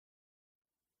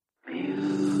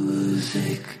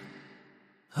Music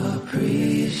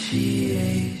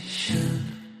Appreciation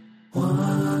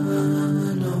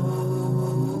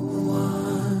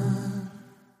 101.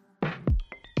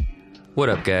 What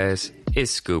up, guys?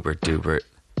 It's Scoobert Dubert.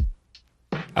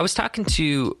 I was talking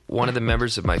to one of the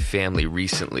members of my family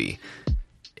recently,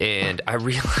 and I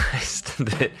realized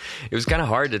that it was kind of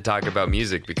hard to talk about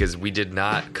music because we did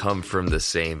not come from the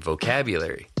same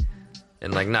vocabulary.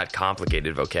 And like, not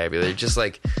complicated vocabulary, just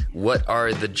like, what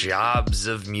are the jobs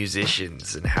of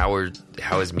musicians and how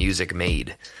is music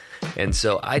made? And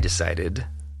so I decided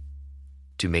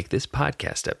to make this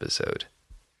podcast episode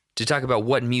to talk about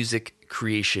what music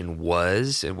creation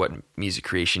was and what music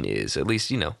creation is, at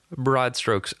least, a broad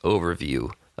strokes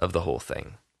overview of the whole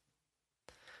thing.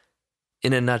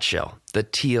 In a nutshell, the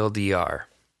TLDR.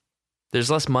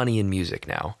 There's less money in music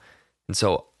now. And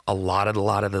so a lot of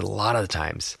the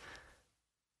times,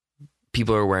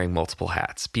 people are wearing multiple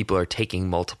hats. People are taking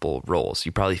multiple roles.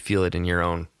 You probably feel it in your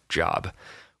own job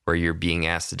where you're being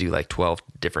asked to do like 12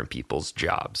 different people's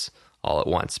jobs all at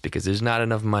once because there's not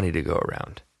enough money to go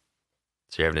around.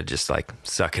 So you're having to just like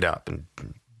suck it up and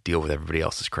deal with everybody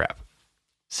else's crap.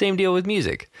 Same deal with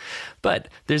music. But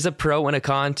there's a pro and a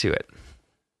con to it.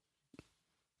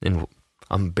 And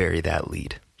I'm going to bury that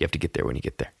lead. You have to get there when you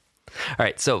get there. All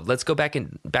right, so let's go back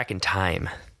in time.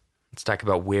 Let's talk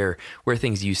about where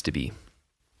things used to be.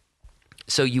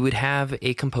 So you would have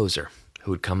a composer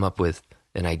who would come up with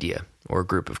an idea, or a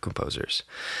group of composers.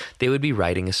 They would be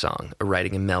writing a song, or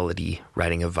writing a melody,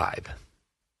 writing a vibe.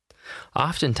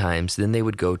 Oftentimes, then they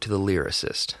would go to the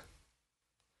lyricist.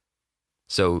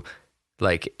 So,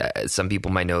 like, some people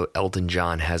might know Elton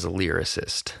John has a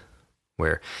lyricist,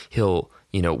 where he'll,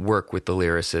 work with the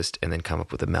lyricist and then come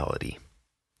up with a melody.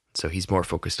 So he's more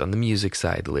focused on the music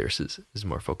side. The lyricist is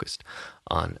more focused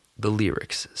on the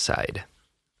lyrics side.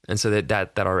 And so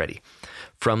that already,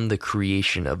 from the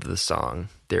creation of the song,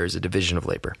 there's a division of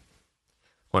labor.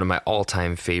 One of my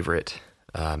all-time favorite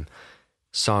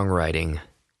songwriting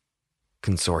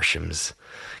consortiums,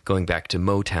 going back to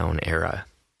Motown era,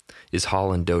 is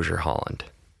Holland, Dozier, Holland.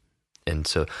 And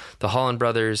so the Holland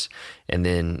brothers, and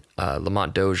then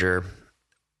Lamont Dozier,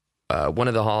 one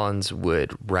of the Hollands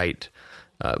would write...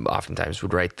 oftentimes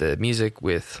would write the music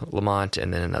with Lamont,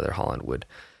 and then another Holland would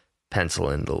pencil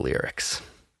in the lyrics.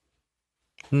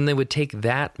 And they would take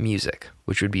that music,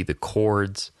 which would be the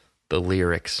chords, the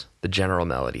lyrics, the general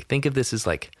melody. Think of this as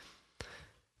like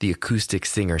the acoustic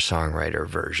singer-songwriter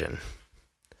version.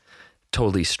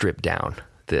 Totally stripped down.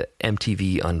 The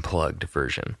MTV Unplugged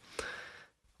version.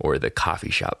 Or the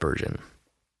coffee shop version.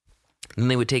 And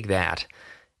they would take that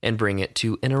and bring it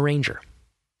to an arranger.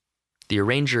 The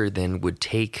arranger then would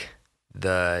take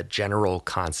the general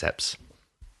concepts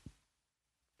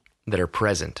that are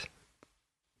present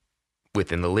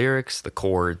within the lyrics, the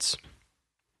chords,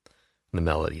 the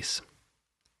melodies,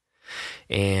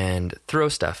 and throw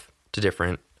stuff to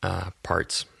different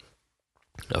parts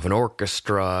of an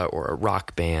orchestra or a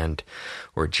rock band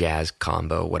or jazz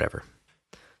combo, whatever.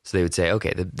 So they would say,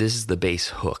 okay, this is the bass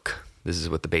hook. This is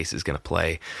what the bass is going to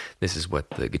play. This is what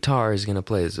the guitar is going to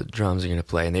play. This is what the drums are going to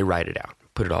play. And they write it out,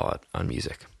 put it all out on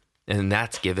music. And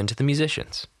that's given to the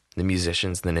musicians. The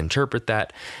musicians then interpret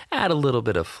that, add a little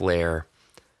bit of flair.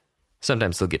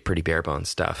 Sometimes they'll get pretty bare bones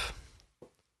stuff.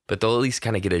 But they'll at least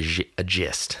kind of get a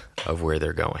gist of where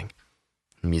they're going.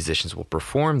 The musicians will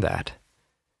perform that.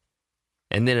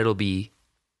 And then it'll be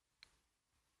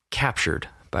captured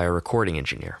by a recording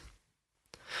engineer.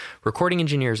 Recording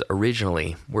engineers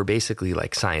originally were basically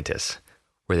like scientists,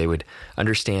 where they would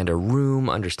understand a room,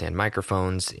 understand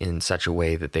microphones in such a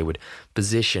way that they would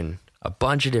position a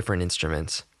bunch of different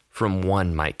instruments from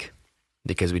one mic,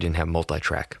 because we didn't have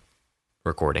multi-track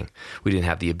recording. We didn't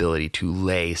have the ability to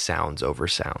lay sounds over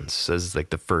sounds. So this is like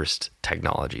the first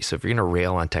technology. So if you're going to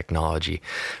rail on technology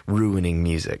ruining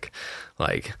music,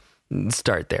 like,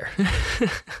 start there.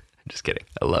 Just kidding.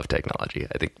 I love technology.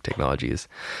 I think technology is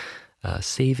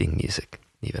saving music,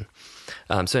 even.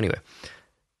 So anyway,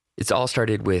 it's all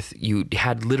started with, you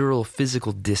had literal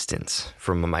physical distance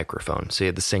from a microphone. So you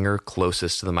had the singer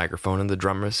closest to the microphone and the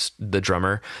drummer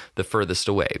the furthest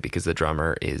away, because the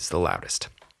drummer is the loudest.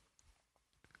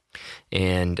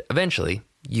 And eventually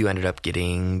you ended up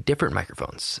getting different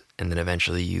microphones. And then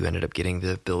eventually you ended up getting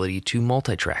the ability to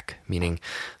multi-track, meaning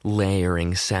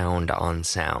layering sound on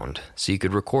sound. So you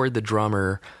could record the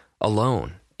drummer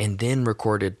alone and then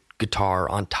recorded guitar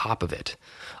on top of it,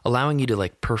 allowing you to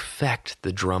like perfect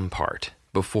the drum part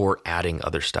before adding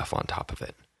other stuff on top of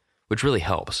it, which really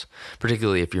helps,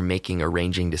 particularly if you're making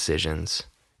arranging decisions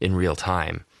in real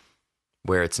time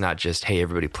where it's not just, hey,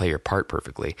 everybody play your part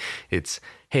perfectly. It's,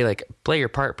 hey, like, play your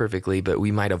part perfectly, but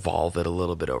we might evolve it a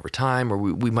little bit over time, or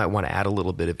we might want to add a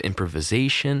little bit of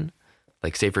improvisation.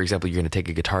 Like, say, for example, you're going to take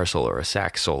a guitar solo or a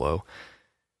sax solo.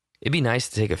 It'd be nice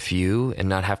to take a few and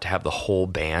not have to have the whole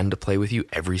band to play with you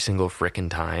every single frickin'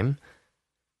 time.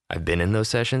 I've been in those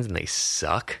sessions and they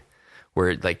suck,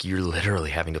 where like you're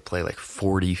literally having to play like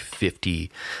 40,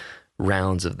 50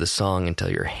 rounds of the song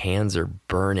until your hands are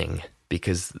burning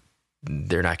because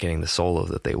they're not getting the solo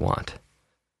that they want.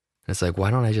 And it's like,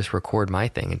 why don't I just record my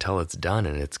thing until it's done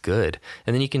and it's good?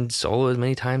 And then you can solo as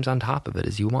many times on top of it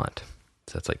as you want.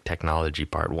 So that's like technology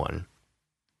part one.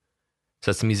 So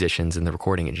that's the musicians and the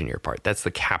recording engineer part. That's the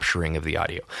capturing of the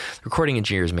audio. The recording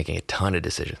engineer is making a ton of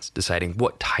decisions, deciding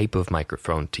what type of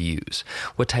microphone to use,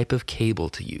 what type of cable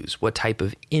to use, what type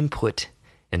of input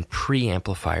and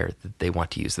preamplifier that they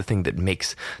want to use, the thing that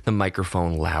makes the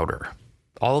microphone louder.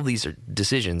 All of these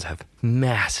decisions have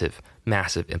massive,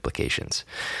 massive implications,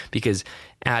 because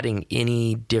adding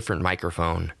any different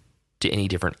microphone to any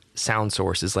different sound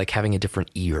source is like having a different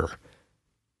ear.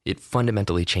 It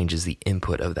fundamentally changes the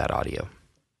input of that audio,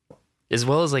 as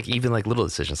well as like even like little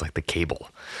decisions like the cable.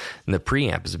 And the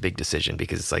preamp is a big decision,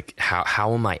 because it's like,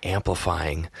 how am I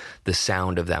amplifying the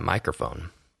sound of that microphone?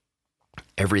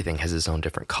 Everything has its own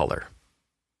different color.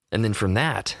 And then from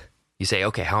that, you say,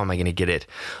 okay, how am I going to get it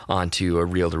onto a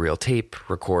reel-to-reel tape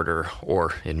recorder,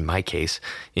 or in my case,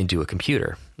 into a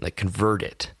computer, like convert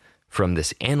it from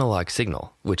this analog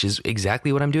signal, which is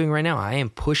exactly what I'm doing right now. I am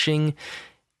pushing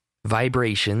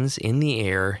vibrations in the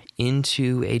air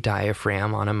into a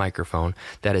diaphragm on a microphone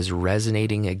that is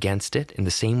resonating against it in the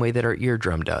same way that our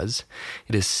eardrum does.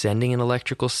 It is sending an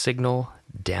electrical signal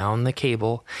down the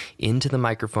cable into the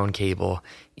microphone cable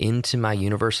into my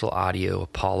Universal Audio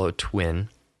Apollo Twin.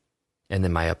 And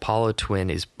then my Apollo Twin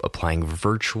is applying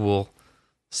virtual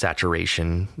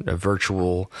saturation, a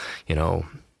virtual,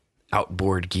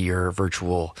 outboard gear,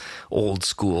 virtual old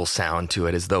school sound to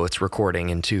it, as though it's recording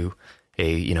into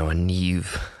a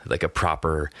Neve, like a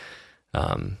proper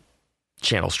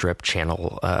channel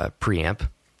preamp.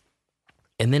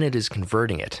 And then it is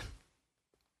converting it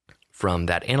from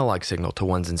that analog signal to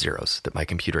ones and zeros that my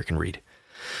computer can read.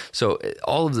 So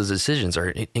all of those decisions are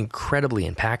incredibly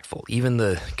impactful. Even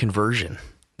the conversion,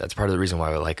 that's part of the reason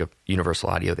why I like a Universal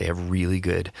Audio. They have really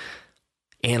good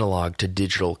analog to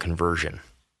digital conversion,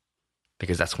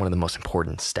 because that's one of the most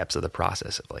important steps of the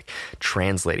process of like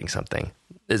translating something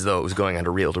as though it was going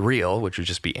onto reel to reel, which would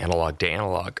just be analog to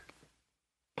analog,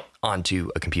 onto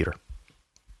a computer.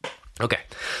 Okay,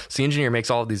 so the engineer makes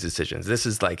all of these decisions. This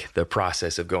is like the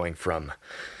process of going from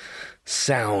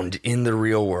sound in the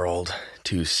real world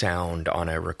to sound on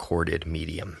a recorded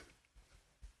medium.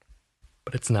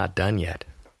 But it's not done yet.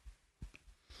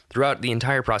 Throughout the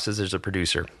entire process, there's a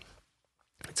producer.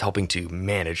 It's helping to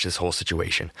manage this whole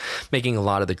situation, making a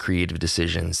lot of the creative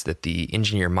decisions that the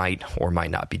engineer might or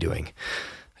might not be doing.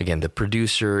 Again, the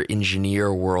producer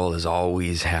engineer world has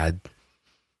always had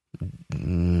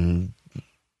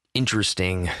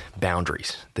interesting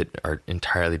boundaries that are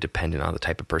entirely dependent on the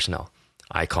type of personnel.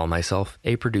 I call myself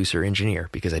a producer engineer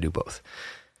because I do both.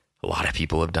 A lot of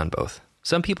people have done both.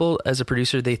 Some people, as a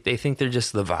producer, they think they're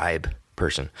just the vibe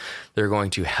person. They're going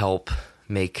to help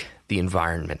make the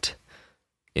environment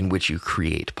in which you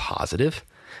create positive.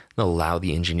 They'll allow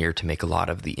the engineer to make a lot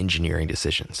of the engineering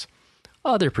decisions.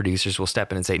 Other producers will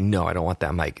step in and say, no, I don't want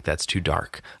that mic. That's too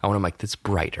dark. I want a mic that's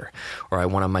brighter, or I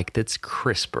want a mic that's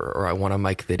crisper, or I want a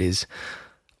mic that is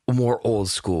more old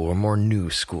school or more new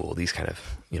school, these kind of,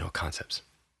 concepts.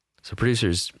 So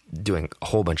producers doing a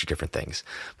whole bunch of different things,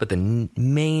 but the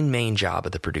main job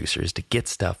of the producer is to get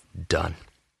stuff done.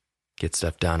 Get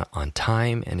stuff done on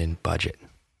time and in budget.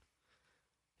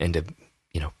 And to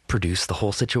produce the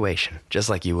whole situation, just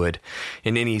like you would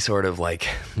in any sort of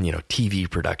TV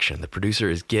production. The producer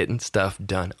is getting stuff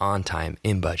done on time,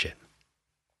 in budget.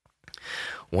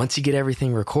 Once you get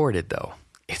everything recorded, though,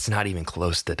 it's not even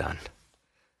close to done.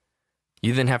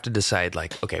 You then have to decide,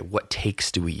 okay, what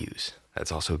takes do we use?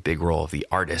 That's also a big role of the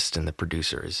artist and the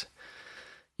producer.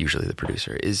 Usually the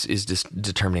producer is just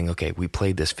determining, okay, we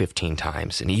played this 15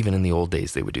 times, and even in the old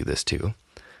days, they would do this too.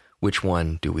 Which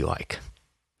one do we like?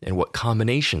 And what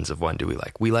combinations of one do we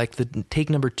like? We like the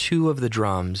take number 2 of the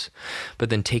drums,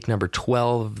 but then take number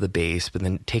 12 of the bass, but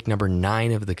then take number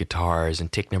 9 of the guitars,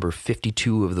 and take number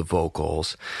 52 of the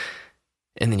vocals.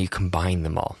 And then you combine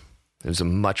them all. It was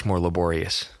much more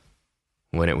laborious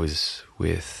when it was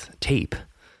with tape.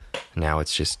 Now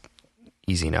it's just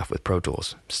easy enough with Pro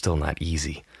Tools. Still not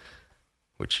easy,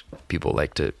 which people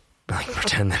like to like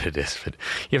pretend that it is, but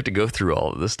you have to go through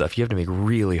all of this stuff. You have to make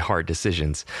really hard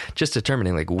decisions, just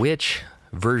determining like which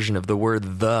version of the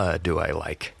word "the" do I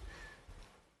like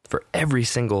for every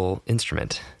single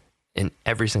instrument in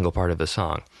every single part of a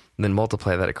song, and then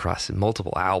multiply that across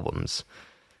multiple albums.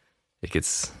 It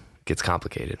gets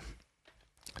complicated.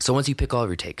 So once you pick all of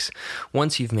your takes,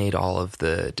 once you've made all of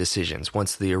the decisions,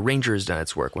 once the arranger has done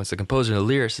its work, once the composer and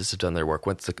the lyricist have done their work,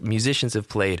 once the musicians have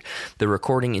played, the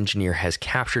recording engineer has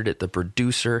captured it, the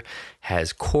producer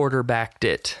has quarterbacked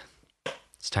it,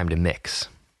 it's time to mix.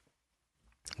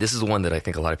 This is the one that I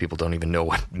think a lot of people don't even know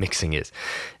what mixing is,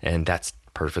 and that's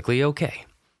perfectly okay.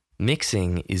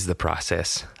 Mixing is the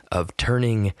process of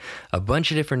turning a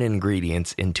bunch of different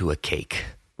ingredients into a cake.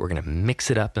 We're going to mix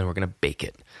it up and we're going to bake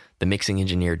it. The mixing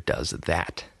engineer does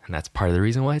that. And that's part of the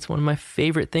reason why it's one of my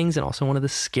favorite things and also one of the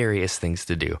scariest things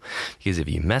to do. Because if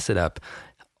you mess it up,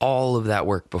 all of that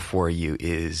work before you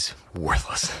is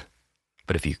worthless.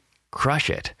 But if you crush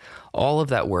it, all of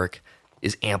that work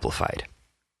is amplified.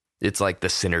 It's like the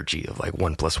synergy of like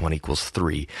 1 + 1 =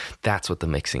 3. That's what the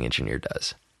mixing engineer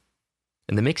does.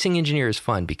 And the mixing engineer is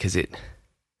fun because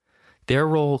their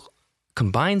role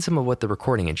combines some of what the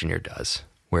recording engineer does,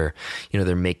 where,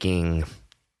 they're making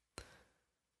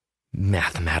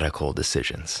mathematical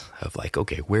decisions of like,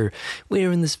 okay, where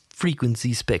in this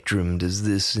frequency spectrum does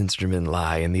this instrument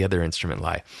lie and the other instrument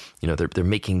lie? They're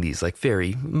making these like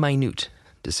very minute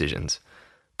decisions.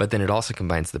 But then it also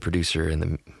combines the producer and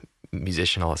the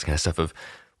musician, all this kind of stuff of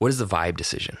what is the vibe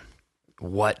decision?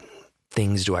 What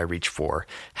things do I reach for?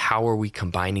 How are we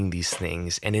combining these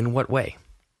things and in what way?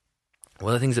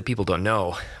 One of the things that people don't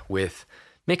know with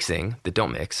mixing, that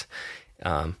don't mix,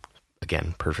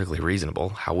 again, perfectly reasonable,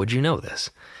 how would you know this,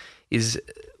 is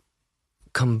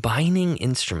combining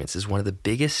instruments is one of the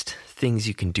biggest things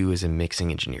you can do as a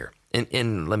mixing engineer.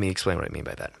 And let me explain what I mean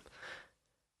by that.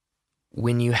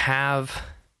 When you have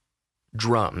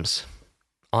drums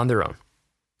on their own,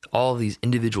 all of these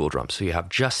individual drums, so you have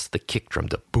just the kick drum,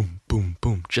 the boom, boom,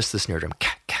 boom, just the snare drum,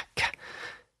 ka, ka, ka.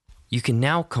 You can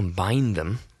now combine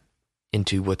them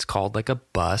into what's called like a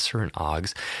bus or an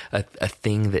aux, a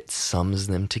thing that sums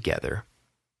them together.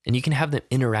 And you can have them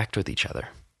interact with each other.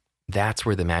 That's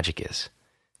where the magic is.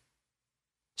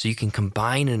 So you can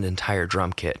combine an entire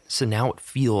drum kit, so now it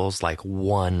feels like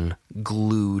one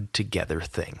glued together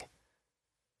thing.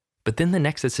 But then the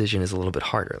next decision is a little bit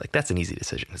harder. Like that's an easy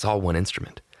decision. It's all one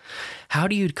instrument. How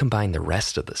do you combine the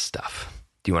rest of this stuff?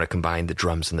 Do you want to combine the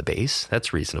drums and the bass?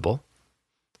 That's reasonable.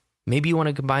 Maybe you want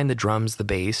to combine the drums, the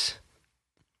bass,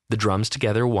 the drums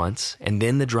together once, and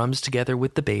then the drums together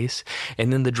with the bass,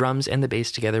 and then the drums and the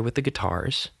bass together with the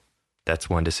guitars. That's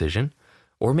one decision.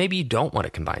 Or maybe you don't want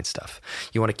to combine stuff.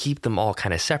 You want to keep them all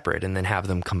kind of separate and then have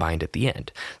them combined at the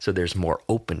end. So there's more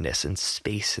openness and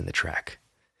space in the track.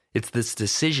 It's this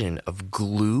decision of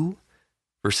glue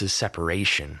versus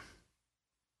separation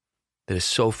that is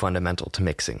so fundamental to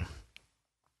mixing.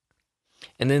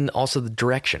 And then also the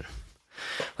direction.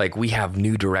 Like we have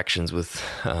new directions with,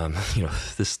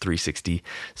 this 360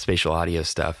 spatial audio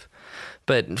stuff.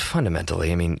 But fundamentally,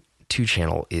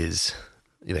 2-channel is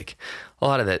like a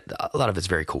lot of it's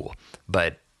very cool,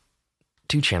 but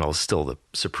 2-channel is still the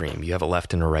supreme. You have a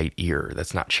left and a right ear.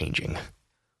 That's not changing.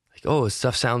 Like, oh,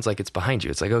 stuff sounds like it's behind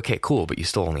you. It's like, okay, cool, but you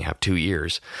still only have 2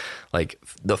 ears. Like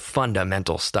the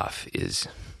fundamental stuff is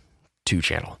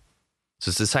 2-channel. So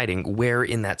it's deciding where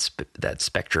in that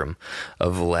spectrum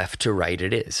of left to right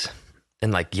it is.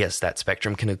 And like, yes, that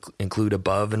spectrum can include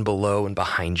above and below and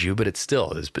behind you, but it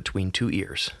still is between 2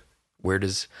 ears. Where do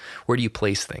you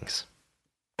place things?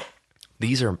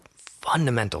 These are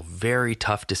fundamental, very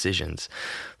tough decisions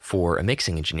for a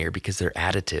mixing engineer because they're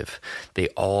additive. They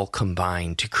all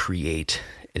combine to create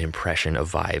an impression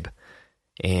of vibe.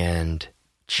 And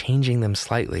changing them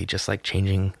slightly, just like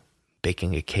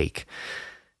baking a cake,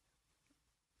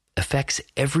 affects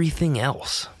everything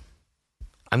else.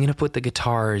 I'm going to put the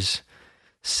guitars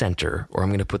center, or I'm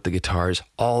going to put the guitars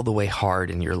all the way hard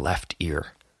in your left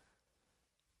ear.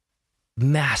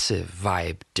 Massive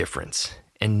vibe difference.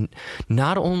 And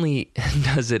not only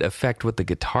does it affect what the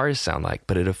guitars sound like,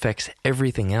 but it affects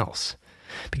everything else.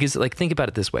 Because like, think about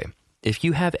it this way. If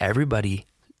you have everybody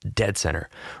dead center,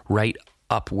 right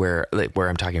up where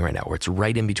I'm talking right now, where it's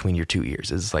right in between your 2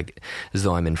 ears, it's like as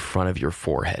though I'm in front of your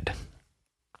forehead.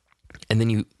 And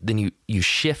then you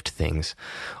shift things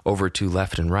over to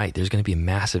left and right. There's going to be a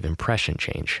massive impression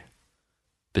change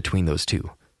between those two.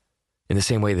 In the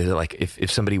same way that like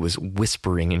if somebody was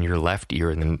whispering in your left ear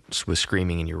and then was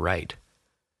screaming in your right,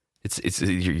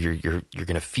 you're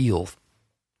going to feel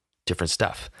different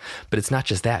stuff. But it's not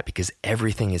just that, because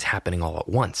everything is happening all at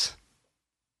once.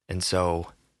 And so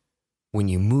when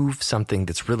you move something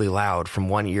that's really loud from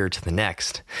one ear to the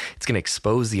next, it's going to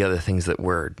expose the other things that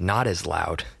were not as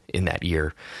loud in that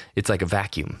ear. It's like a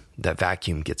vacuum. That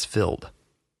vacuum gets filled.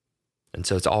 And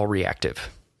so it's all reactive.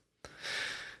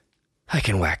 I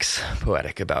can wax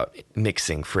poetic about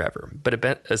mixing forever,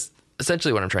 but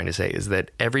essentially what I'm trying to say is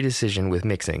that every decision with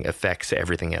mixing affects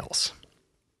everything else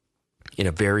in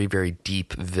a very, very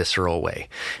deep, visceral way.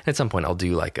 At some point, I'll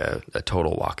do like a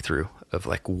total walkthrough of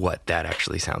like what that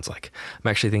actually sounds like. I'm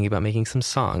actually thinking about making some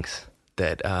songs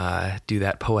that do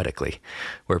that poetically,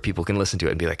 where people can listen to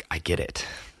it and be like, I get it.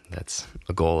 That's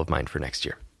a goal of mine for next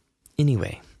year.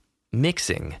 Anyway,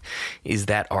 mixing is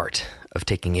that art of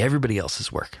taking everybody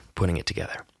else's work, putting it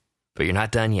together. But you're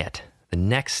not done yet. The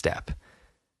next step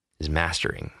is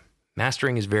mastering.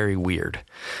 Mastering is very weird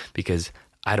because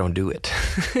I don't do it.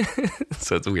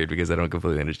 So it's weird because I don't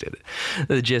completely understand it.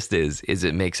 The gist is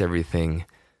it makes everything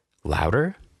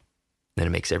louder, then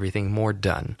it makes everything more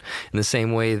done. In the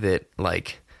same way that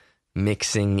like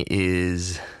mixing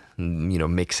is,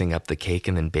 mixing up the cake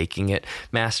and then baking it,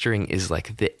 mastering is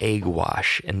like the egg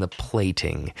wash and the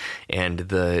plating and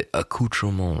the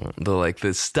accoutrement,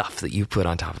 the stuff that you put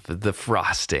on top of it, the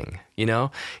frosting,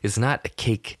 It's not a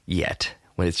cake yet.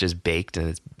 When it's just baked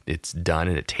and it's done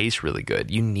and it tastes really good,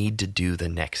 you need to do the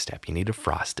next step. You need to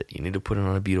frost it. You need to put it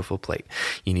on a beautiful plate.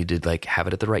 You need to like have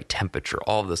it at the right temperature.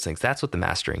 All of those things. That's what the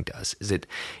mastering does. It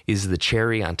is the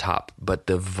cherry on top, but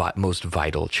the most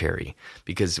vital cherry,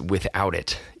 because without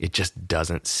it, it just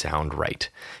doesn't sound right.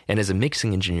 And as a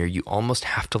mixing engineer, you almost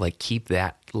have to like keep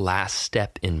that last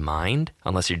step in mind,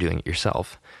 unless you're doing it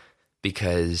yourself,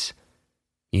 because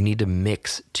you need to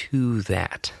mix to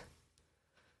that.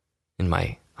 In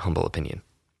my humble opinion.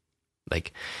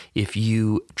 Like, if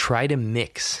you try to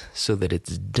mix so that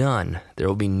it's done, there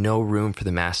will be no room for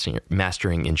the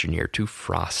mastering engineer to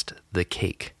frost the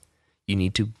cake. You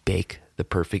need to bake the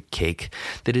perfect cake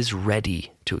that is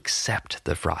ready to accept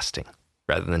the frosting,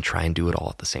 rather than try and do it all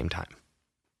at the same time.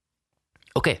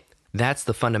 Okay, that's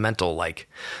the fundamental, like,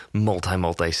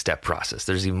 multi-step process.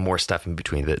 There's even more stuff in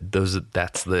between.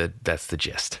 That's the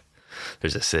gist.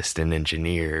 There's assistant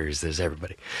engineers, there's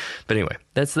everybody. But anyway,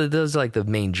 those are like the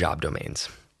main job domains.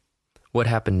 What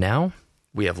happened now?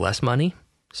 We have less money,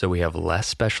 so we have less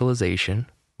specialization,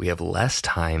 we have less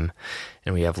time,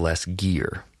 and we have less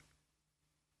gear.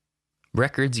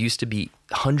 Records used to be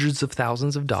hundreds of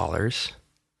thousands of dollars.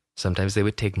 Sometimes they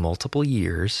would take multiple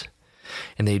years,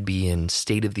 and they'd be in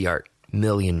state-of-the-art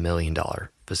million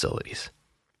dollar facilities.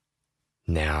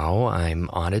 Now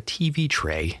I'm on a TV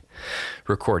tray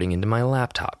recording into my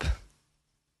laptop.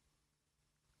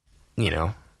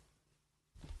 I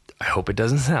hope it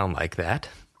doesn't sound like that,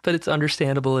 but it's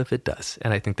understandable if it does.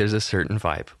 And I think there's a certain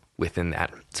vibe within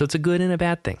that. So it's a good and a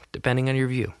bad thing, depending on your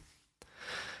view.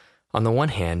 On the one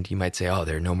hand, you might say, oh,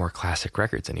 there are no more classic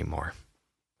records anymore.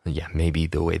 Yeah, maybe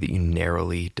the way that you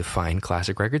narrowly define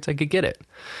classic records, I could get it.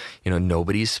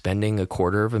 Nobody's spending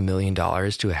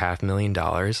 $250,000 to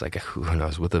 $500,000, like who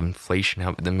knows, with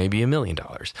inflation, then maybe $1 million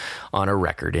on a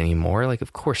record anymore. Like,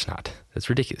 of course not. That's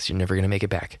ridiculous. You're never going to make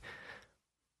it back.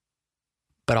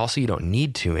 But also, you don't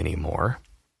need to anymore.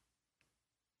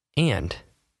 And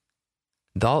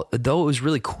though it was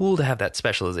really cool to have that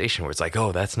specialization where it's like,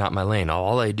 oh, that's not my lane.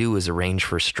 All I do is arrange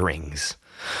for strings.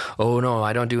 Oh no,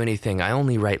 I don't do anything. I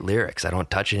only write lyrics. I don't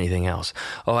touch anything else.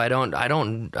 Oh,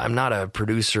 I'm not a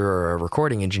producer or a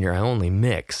recording engineer. I only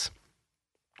mix.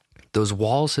 Those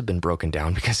walls have been broken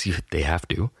down because they have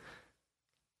to.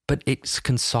 But it's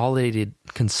consolidated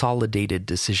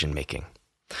decision making,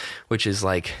 which is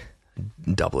like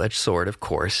double-edged sword, of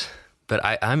course. But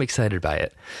I'm excited by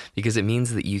it because it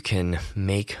means that you can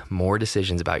make more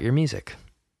decisions about your music.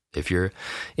 If you're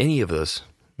any of those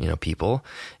people,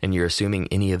 and you're assuming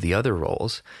any of the other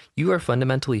roles, you are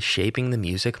fundamentally shaping the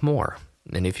music more.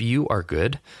 And if you are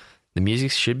good, the music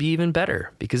should be even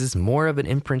better because it's more of an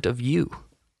imprint of you.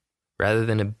 Rather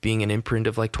than being an imprint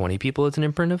of like 20 people, it's an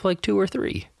imprint of like 2 or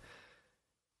 3.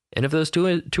 And if those two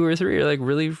or three are like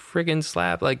really friggin'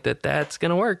 slap, like that's going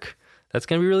to work. That's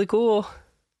going to be really cool.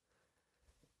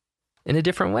 In a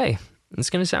different way.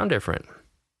 It's going to sound different.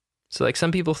 So like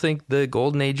some people think the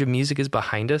golden age of music is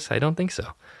behind us. I don't think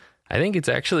so. I think it's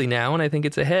actually now, and I think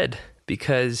it's ahead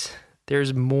because there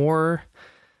are more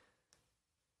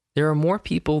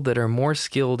people that are more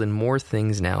skilled in more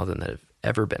things now than there have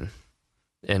ever been.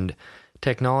 And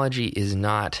technology is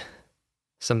not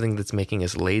something that's making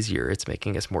us lazier. It's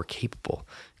making us more capable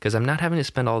because I'm not having to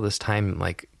spend all this time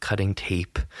like cutting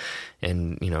tape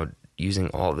and, using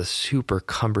all this super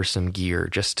cumbersome gear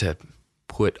just to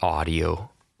put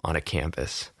audio on a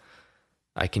canvas.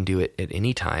 I can do it at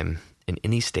any time, in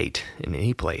any state, in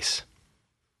any place.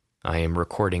 I am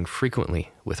recording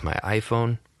frequently with my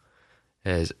iPhone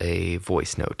as a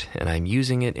voice note, and I'm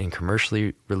using it in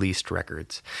commercially released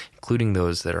records, including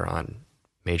those that are on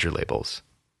major labels.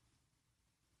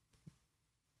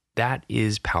 That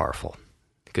is powerful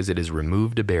because it has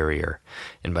removed a barrier.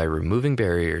 And by removing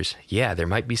barriers, yeah, there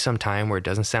might be some time where it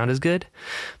doesn't sound as good,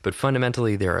 but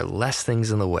fundamentally there are less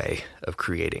things in the way of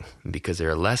creating. And because there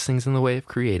are less things in the way of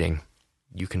creating,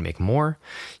 you can make more,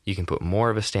 you can put more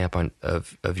of a stamp on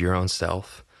of your own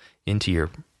self into your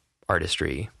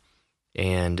artistry,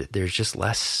 and there's just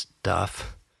less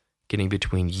stuff getting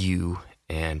between you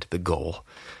and the goal,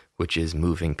 which is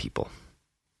moving people.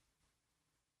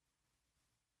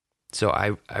 So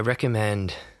I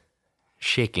recommend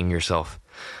shaking yourself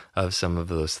of some of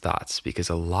those thoughts, because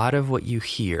a lot of what you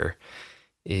hear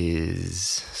is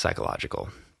psychological.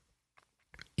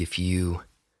 A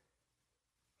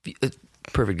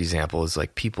perfect example is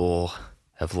like, people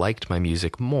have liked my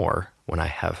music more when I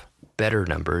have better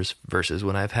numbers versus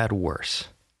when I've had worse.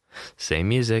 Same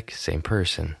music, same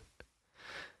person.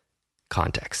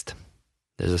 Context.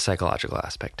 There's a psychological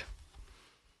aspect.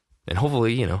 And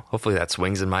hopefully that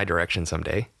swings in my direction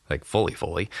someday, like fully,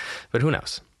 but who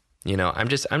knows? I'm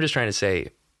just trying to say,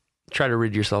 try to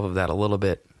rid yourself of that a little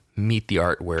bit, meet the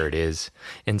art where it is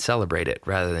and celebrate it,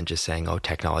 rather than just saying, oh,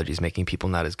 technology is making people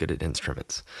not as good at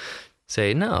instruments.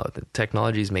 Say, no, the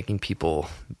technology is making people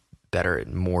better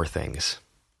at more things.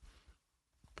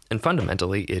 And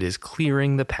fundamentally, it is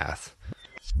clearing the path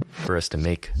for us to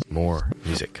make more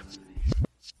music.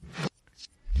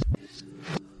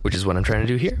 Which is what I'm trying to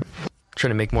do here. Trying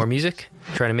to make more music.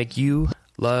 Trying to make you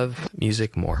love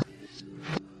music more.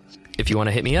 If you want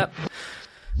to hit me up,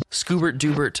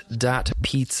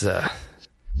 scoobertdubert.pizza.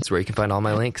 That's where you can find all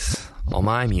my links, all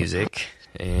my music,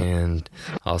 and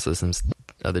also some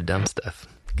other dumb stuff,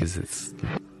 because it's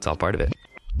all part of it.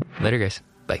 Later, guys.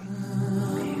 Bye.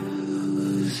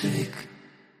 Music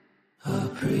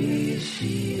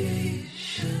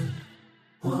appreciation.